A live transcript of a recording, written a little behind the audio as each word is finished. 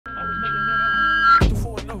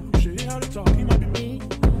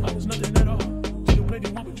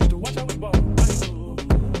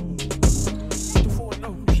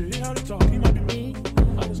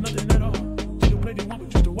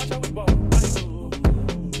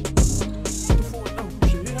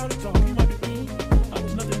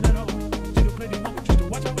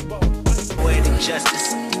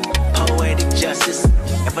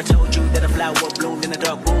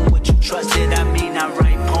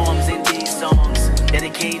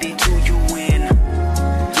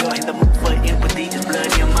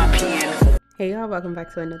Hey y'all, welcome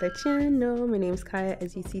back to another channel. My name is Kaya.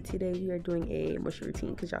 As you see today, we are doing a moisture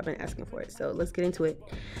routine because y'all been asking for it. So let's get into it.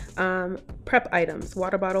 Prep items: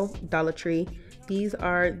 water bottle, Dollar Tree. These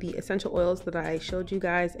are the essential oils that I showed you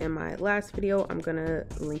guys in my last video. I'm gonna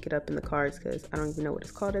link it up in the cards because I don't even know what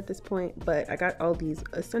it's called at this point, but I got all these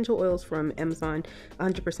essential oils from Amazon,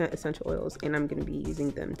 100% essential oils, and I'm gonna be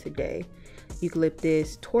using them today.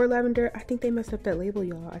 Eucalyptus, tor lavender. I think they messed up that label,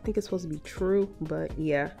 y'all. I think it's supposed to be true, but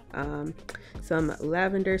yeah. Some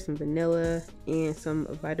lavender, some vanilla, and some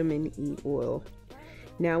vitamin E oil.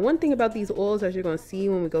 Now, one thing about these oils, as you're going to see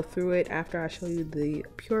when we go through it after I show you the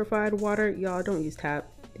purified water, y'all don't use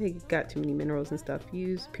tap. It got too many minerals and stuff.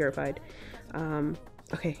 Use purified.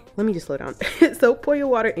 Okay, let me just slow down. So pour your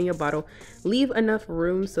water in your bottle. Leave enough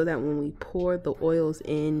room so that when we pour the oils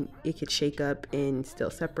in, it could shake up and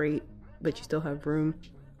still separate, but you still have room.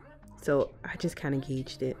 So I just kind of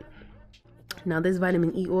gauged it. Now this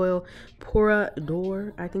vitamin E oil, Pura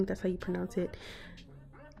D'Or, I think that's how you pronounce it.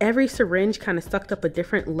 Every syringe kind of sucked up a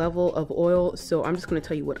different level of oil, so I'm just going to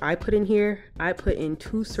tell you what I put in here. I put in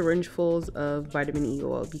 2 syringefuls of vitamin E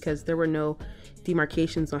oil because there were no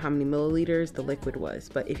demarcations on how many milliliters the liquid was.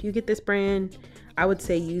 But if you get this brand, I would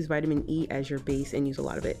say use vitamin E as your base and use a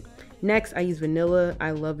lot of it. Next, I use vanilla. I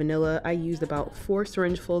love vanilla. I used about 4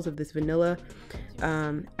 syringefuls of this vanilla.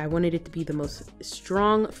 I wanted it to be the most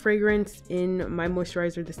strong fragrance in my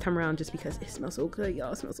moisturizer this time around just because it smells so good,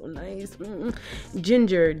 y'all. It smells so nice.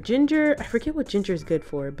 Ginger, I forget what ginger is good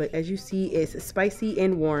for, but as you see, it's spicy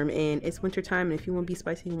and warm, and it's winter time, and if you want to be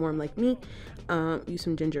spicy and warm like me, use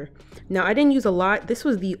some ginger. Now, I didn't use a lot. This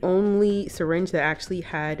was the only syringe that actually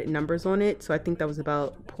had numbers on it, so I think that was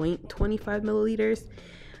about 0.25 milliliters.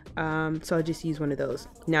 So I just use one of those.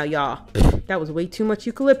 Now y'all, that was way too much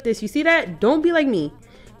eucalyptus. You see that? Don't be like me.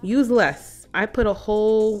 Use less. I put a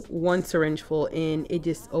whole 1 syringe full in. It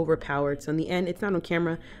just overpowered. So in the end, it's not on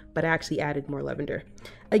camera, but I actually added more lavender.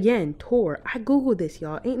 Again, tor. I googled this,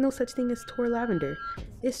 y'all. Ain't no such thing as tor lavender.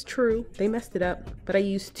 It's true. They messed it up, but I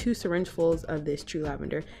used 2 syringefuls of this true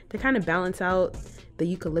lavender to kind of balance out the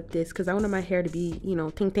eucalyptus because I wanted my hair to be, you know,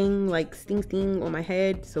 ting ting, like sting sting on my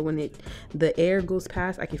head. So when the air goes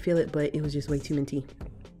past, I can feel it, but it was just way too minty.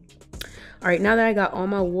 All right, now that I got all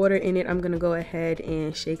my water in it, I'm gonna go ahead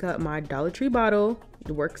and shake up my Dollar Tree bottle.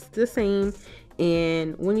 It works the same.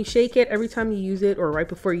 And when you shake it, every time you use it or right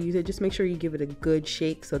before you use it, just make sure you give it a good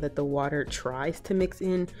shake so that the water tries to mix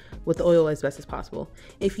in with the oil as best as possible.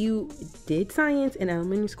 If you did science in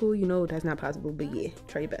elementary school, you know that's not possible, but yeah,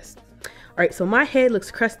 try your best. All right, so my head looks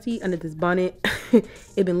crusty under this bonnet.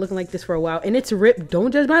 It's been looking like this for a while, and it's ripped.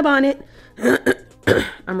 Don't judge my bonnet.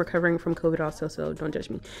 I'm recovering from COVID also, so don't judge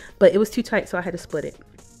me. But it was too tight, so I had to split it.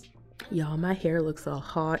 Y'all, my hair looks a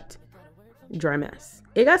hot, dry mess.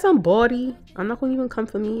 It got some body. I'm not gonna even come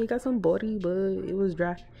for me. It got some body, but it was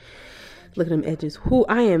dry. Look at them edges. Who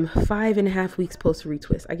I am 5.5 weeks post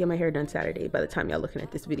retwist. I get my hair done Saturday by the time y'all looking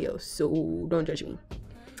at this video, so don't judge me.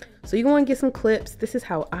 So you're going to get some clips. This is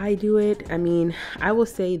how I do it. I mean, I will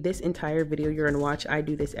say this entire video you're going to watch, I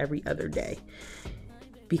do this every other day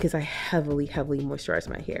because I heavily moisturize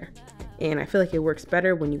my hair. And I feel like it works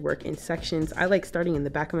better when you work in sections. I like starting in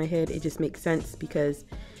the back of my head. It just makes sense because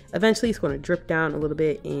eventually it's going to drip down a little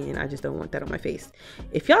bit and I just don't want that on my face.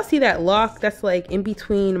 If y'all see that lock that's like in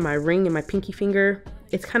between my ring and my pinky finger,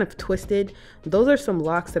 it's kind of twisted. Those are some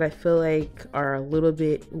locks that I feel like are a little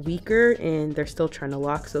bit weaker and they're still trying to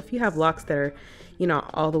lock. So if you have locks that are, you know,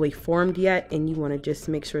 all the way formed yet and you want to just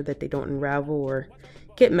make sure that they don't unravel or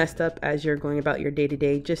get messed up as you're going about your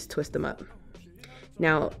day-to-day, just twist them up.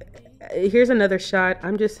 Now, here's another shot.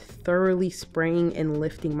 I'm just thoroughly spraying and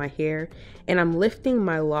lifting my hair, and I'm lifting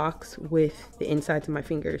my locks with the insides of my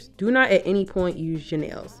fingers. Do not at any point use your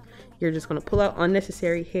nails. You're just going to pull out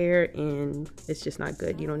unnecessary hair and it's just not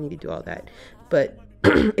good. You don't need to do all that. But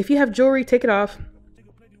if you have jewelry, take it off.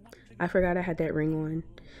 I forgot I had that ring on.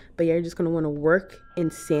 But yeah, you're just going to want to work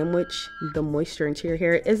and sandwich the moisture into your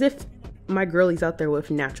hair as if my girlies out there with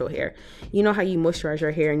natural hair. You know how you moisturize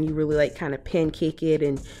your hair and you really like kind of pancake it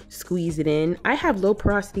and squeeze it in. I have low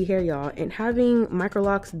porosity hair, y'all, and having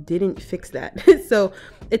Microlocs didn't fix that. So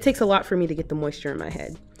it takes a lot for me to get the moisture in my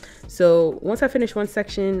head. So once I finish one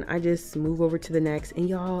section, I just move over to the next. And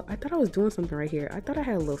y'all, I thought I was doing something right here. I thought I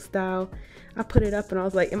had a little style. I put it up and I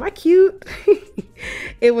was like, am I cute?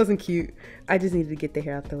 It wasn't cute. I just needed to get the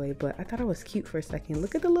hair out the way, but I thought I was cute for a second.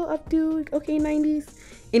 Look at the little updo. Okay, 90s.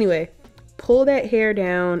 Anyway, pull that hair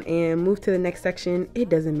down and move to the next section. It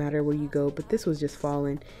doesn't matter where you go, but this was just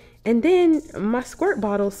falling. And then my squirt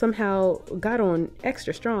bottle somehow got on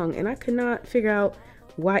extra strong and I could not figure out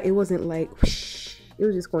why it wasn't like whoosh. It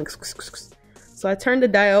was just going. So I turned the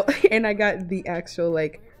dial and I got the actual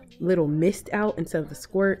like little mist out instead of the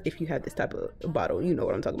squirt. If you have this type of bottle, you know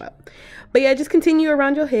what I'm talking about. But yeah, just continue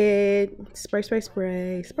around your head. Spray, spray,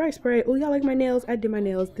 spray, spray, spray. Oh, y'all like my nails? I did my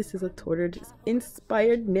nails. This is a tortoise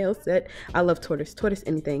inspired nail set. I love tortoise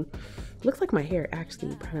anything. Looks like my hair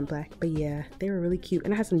actually, brown and black, but yeah, they were really cute.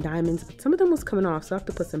 And I had some diamonds, but some of them was coming off, so I have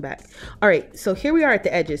to put some back. All right, so here we are at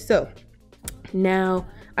the edges. So now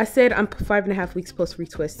I said I'm 5.5 weeks post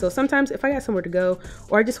retwist. So sometimes if I got somewhere to go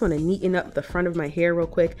or I just want to neaten up the front of my hair real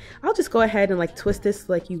quick, I'll just go ahead and like twist this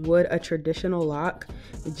like you would a traditional lock,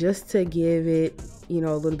 just to give it, you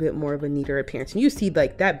know, a little bit more of a neater appearance. And you see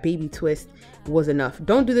like that baby twist was enough.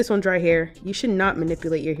 Don't do this on dry hair. You should not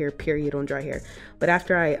manipulate your hair, period, on dry hair. But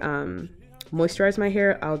after I moisturize my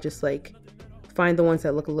hair, I'll just like find the ones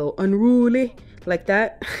that look a little unruly like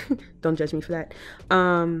that. Don't judge me for that.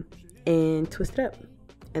 And twist it up.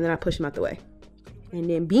 And then I push them out the way. And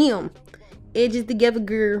then bam, edges together,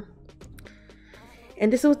 girl.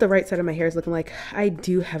 And this is what the right side of my hair is looking like. I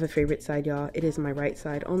do have a favorite side, y'all. It is my right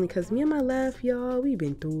side, only because me and my left, y'all, we've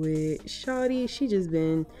been through it. Shawty, she just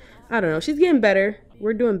been, I don't know, she's getting better.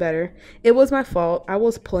 We're doing better. It was my fault. I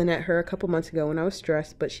was pulling at her a couple months ago when I was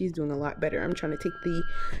stressed, but she's doing a lot better. I'm trying to take the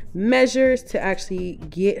measures to actually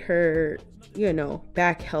get her, you know,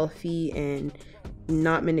 back healthy and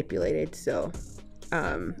not manipulated. So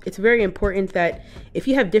it's very important that if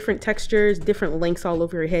you have different textures, different lengths all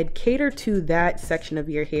over your head, cater to that section of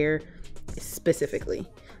your hair specifically.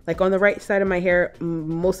 Like on the right side of my hair,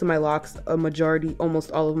 most of my locks, a majority, almost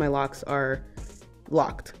all of my locks are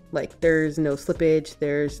locked. Like there's no slippage,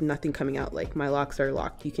 there's nothing coming out. Like my locks are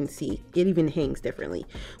locked. You can see it even hangs differently.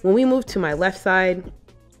 When we move to my left side,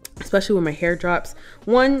 especially when my hair drops,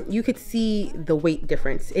 one, you could see the weight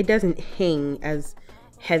difference. It doesn't hang as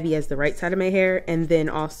heavy as the right side of my hair, and then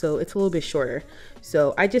also it's a little bit shorter.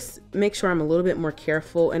 So I just make sure I'm a little bit more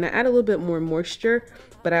careful and I add a little bit more moisture,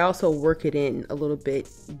 but I also work it in a little bit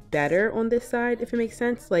better on this side, if it makes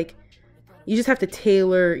sense. Like you just have to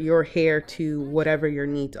tailor your hair to whatever your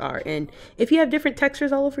needs are. And if you have different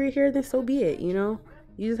textures all over your hair, then so be it, you know?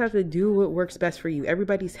 You just have to do what works best for you.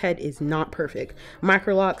 Everybody's head is not perfect.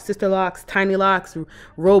 Microlocs, sister locks, tiny locks,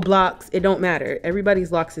 Roblox, it don't matter.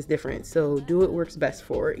 Everybody's locks is different. So do what works best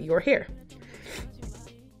for your hair.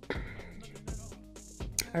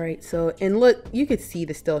 All right, so, and look, you could see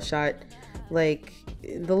the still shot. Like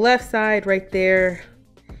the left side right there,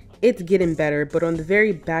 it's getting better, but on the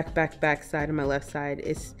very back side of my left side,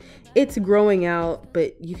 it's growing out,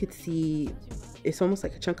 but you could see it's almost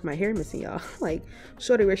like a chunk of my hair missing, y'all. Like,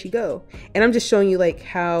 shorty, where'd she go? And I'm just showing you like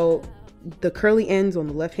how the curly ends on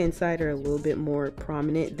the left hand side are a little bit more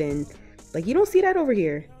prominent than, like, you don't see that over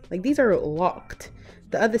here. Like these are locked.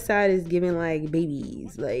 The other side is giving like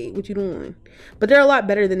babies. Like, what you doing? But they're a lot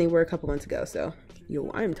better than they were a couple months ago. So yo,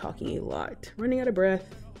 I'm talking a lot, running out of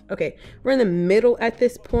breath. Okay, we're in the middle at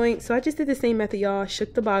this point. So I just did the same method, y'all.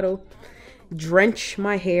 Shook the bottle, drench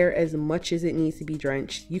my hair as much as it needs to be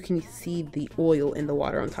drenched. You can see the oil in the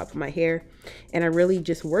water on top of my hair, and I really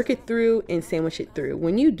just work it through and sandwich it through.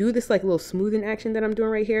 When you do this like little smoothing action that I'm doing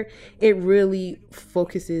right here, it really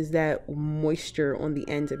focuses that moisture on the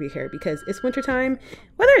ends of your hair, because it's wintertime.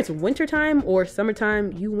 Whether it's wintertime or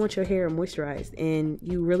summertime, you want your hair moisturized, and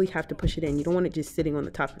you really have to push it in. You don't want it just sitting on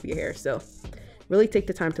the top of your hair. So really take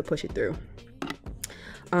the time to push it through.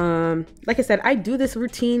 Like I said, I do this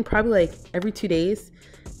routine probably like every 2 days.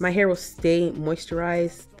 My hair will stay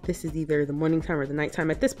moisturized. This is either the morning time or the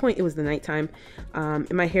nighttime. At this point, it was the nighttime.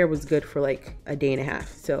 And my hair was good for like a day and a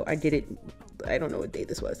half. So I did it, I don't know what day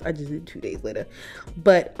this was. I just did it 2 days later.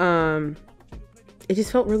 But it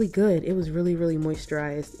just felt really good. It was really, really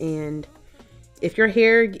moisturized. And if your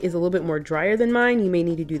hair is a little bit more drier than mine, you may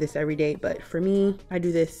need to do this every day. But for me, I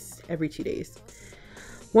do this every 2 days.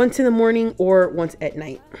 Once in the morning or once at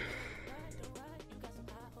night.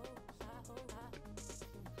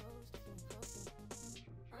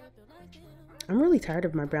 I'm really tired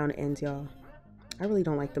of my brown ends, y'all. I really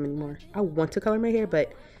don't like them anymore. I want to color my hair,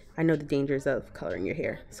 but I know the dangers of coloring your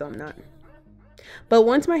hair, so I'm not. But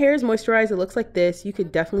once my hair is moisturized, it looks like this. You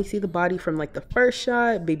could definitely see the body from like the first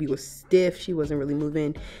shot. Baby was stiff. She wasn't really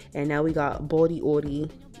moving. And now we got body oldie.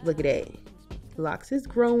 Look at that. Locks is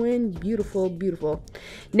growing. Beautiful, beautiful.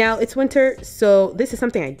 Now it's winter, so this is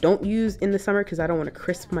something I don't use in the summer because I don't want to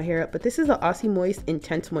crisp my hair up, but this is the Aussie Moist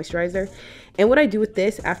Intense Moisturizer. And what I do with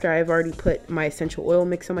this, after I've already put my essential oil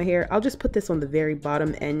mix on my hair, I'll just put this on the very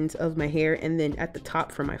bottom ends of my hair and then at the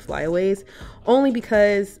top for my flyaways, only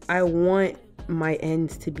because I want my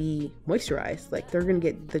ends to be moisturized. Like, they're gonna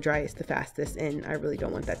get the driest the fastest, and I really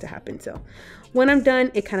don't want that to happen. So when I'm done,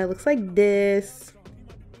 it kind of looks like this.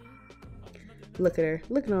 Look at her,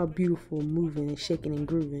 looking all beautiful, moving and shaking and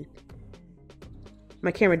grooving.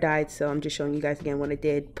 My camera died, so I'm just showing you guys again what I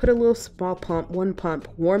did. Put a little small pump, one pump,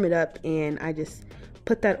 warm it up, and I just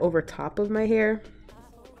put that over top of my hair.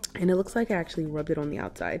 And it looks like I actually rubbed it on the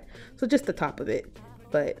outside. So just the top of it.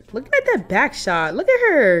 But look at that back shot. Look at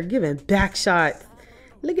her giving back shots.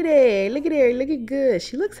 Look at her, look at her, look at good.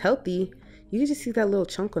 She looks healthy. You can just see that little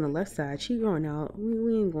chunk on the left side. She growing out.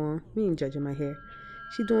 We ain't judging my hair.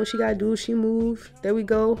 She doing what she gotta do. She move. There we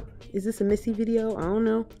go. Is this a Missy video? I don't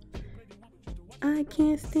know. I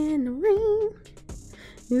can't stand the rain.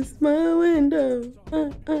 It's my window.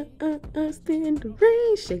 I stand the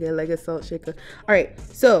rain. Shake it like a salt shaker. All right.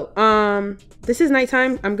 So, this is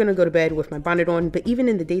nighttime. I'm going to go to bed with my bonnet on. But even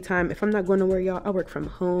in the daytime, if I'm not going nowhere, y'all, I work from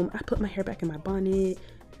home. I put my hair back in my bonnet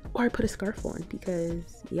or I put a scarf on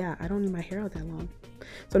because, yeah, I don't need my hair out that long.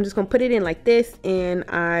 So I'm just going to put it in like this and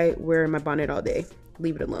I wear my bonnet all day.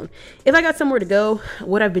 Leave it alone. If I got somewhere to go,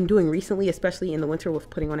 what I've been doing recently, especially in the winter with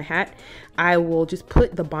putting on a hat, I will just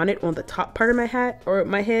put the bonnet on the top part of my hat or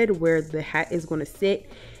my head where the hat is going to sit,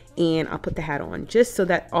 and I'll put the hat on just so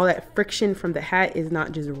that all that friction from the hat is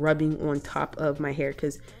not just rubbing on top of my hair,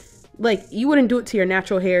 because like you wouldn't do it to your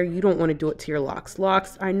natural hair. You don't want to do it to your locks.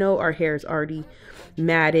 Locks, I know our hair is already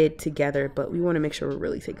matted together, but we want to make sure we're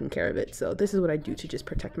really taking care of it. So this is what I do to just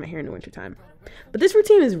protect my hair in the wintertime. But this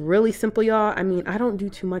routine is really simple, y'all. I mean, I don't do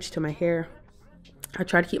too much to my hair. I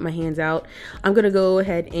try to keep my hands out. I'm gonna go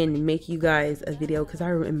ahead and make you guys a video because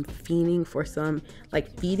I am fiending for some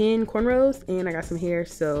like feed-in cornrows, and I got some hair,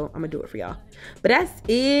 so I'm gonna do it for y'all. But that's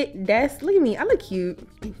it. Look at me, I look cute.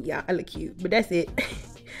 Yeah, I look cute, but that's it.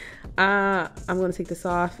 I'm gonna take this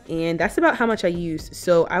off, and that's about how much I use.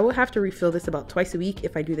 So I will have to refill this about twice a week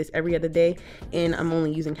if I do this every other day, and I'm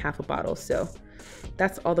only using half a bottle. So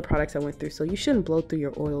that's all the products I went through. So you shouldn't blow through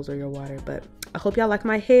your oils or your water. But I hope y'all like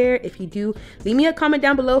my hair. If you do, leave me a comment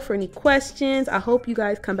down below for any questions. I hope you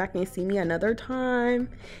guys come back and see me another time.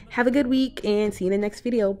 Have a good week and see you in the next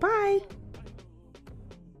video. Bye.